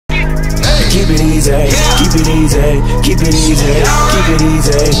Keep it easy, keep it easy, keep it easy, keep it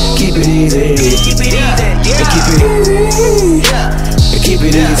easy, keep it easy, keep it easy, keep it easy. Keep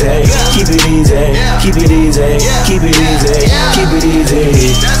it easy, keep it easy, keep it easy, keep it easy, keep it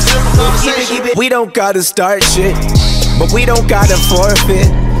easy. We don't gotta start shit, but we don't gotta forfeit.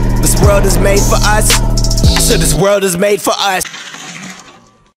 This world is made for us, so this world is made for us.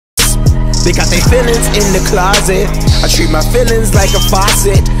 They got their feelings in the closet. I treat my feelings like a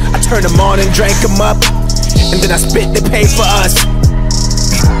faucet. I turn them on and drink them up, and then I spit, they pay for us.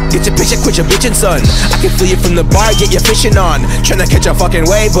 Get your picture, quit your bitchin', son. I can feel you from the bar, get your fishing on. Tryna catch a fucking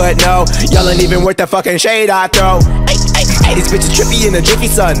wave, but no, y'all ain't even worth the fucking shade I throw. Hey, these bitches trippy in a jiffy,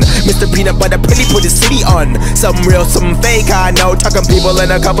 son. Mr. Peanut Butter Penny put his city on. Something real, something fake, I know. Tucking people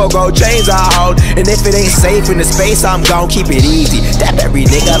in a couple gold chains I hold. And if it ain't safe in the space, I'm gon' keep it easy. Dap every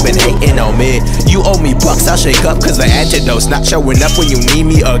nigga been hating on me. You owe me bucks, I'll shake up, cause the antidote's not showing up when you need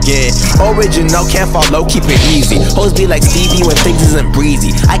me again. Original, can't follow, keep it easy. Hoes be like Stevie when things isn't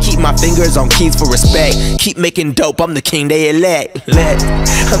breezy. I keep my fingers on keys for respect. Keep making dope, I'm the king they elect.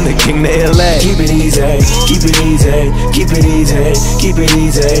 I'm the king they elect. Keep it easy, keep it easy, keep it easy, keep it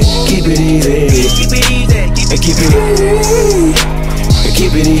easy, keep it easy, keep it easy, keep it easy.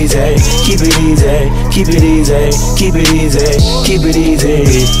 Keep it easy, keep it easy, keep it easy, keep it easy, keep it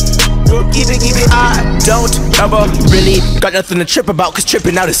easy. Keep it. I don't ever really got nothing to trip about, cause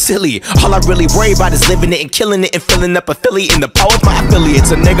tripping out is silly. All I really worry about is living it and killing it and filling up a Philly in the power of my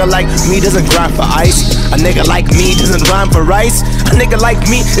affiliates. A nigga like me doesn't grind for ice. A nigga like me doesn't rhyme for rice. A nigga like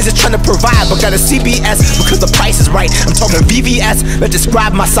me is just trying to provide, but got a CBS because the price is right. I'm talking VVS that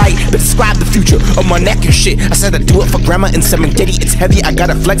describe my sight, but describe the future of my neck and shit. I said I do it for grandma and Seven Daddy. It's heavy, I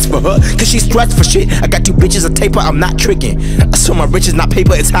gotta flex for her, cause she's stressed for shit. I got 2 bitches, a taper, I'm not tricking. I saw my riches, not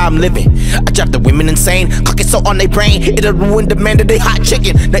paper, it's how I'm living. I drive the women insane, cook it so on their brain, it'll ruin the man that they hot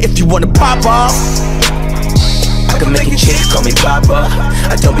chicken. Now if you wanna pop off, I can make a chick, call me Papa.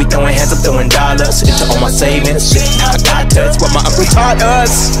 I don't be throwing hands, I'm throwing dollars into all my savings. Shit, I got touch what my uncle taught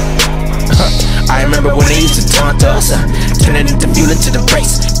us. I remember when they used to taunt us, turn it into fuel into the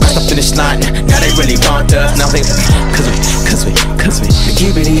race. Cross the finish line, now they really want us. Now they, cause we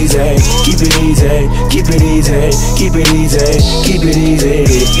keep it easy, keep it easy, keep it easy, keep it easy, keep it easy,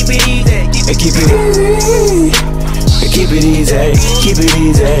 keep it easy, keep it easy. Keep it easy, keep it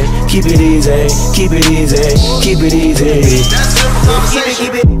easy, keep it easy, keep it easy, keep it easy. That's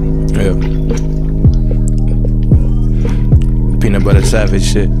keep it. Yeah. Peanut butter savage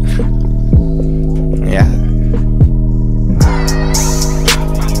shit. Yeah.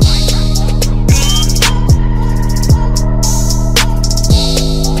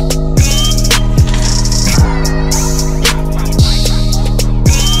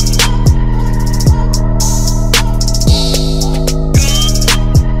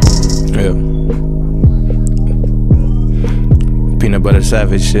 Peanut butter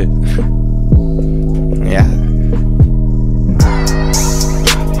savage shit. Yeah.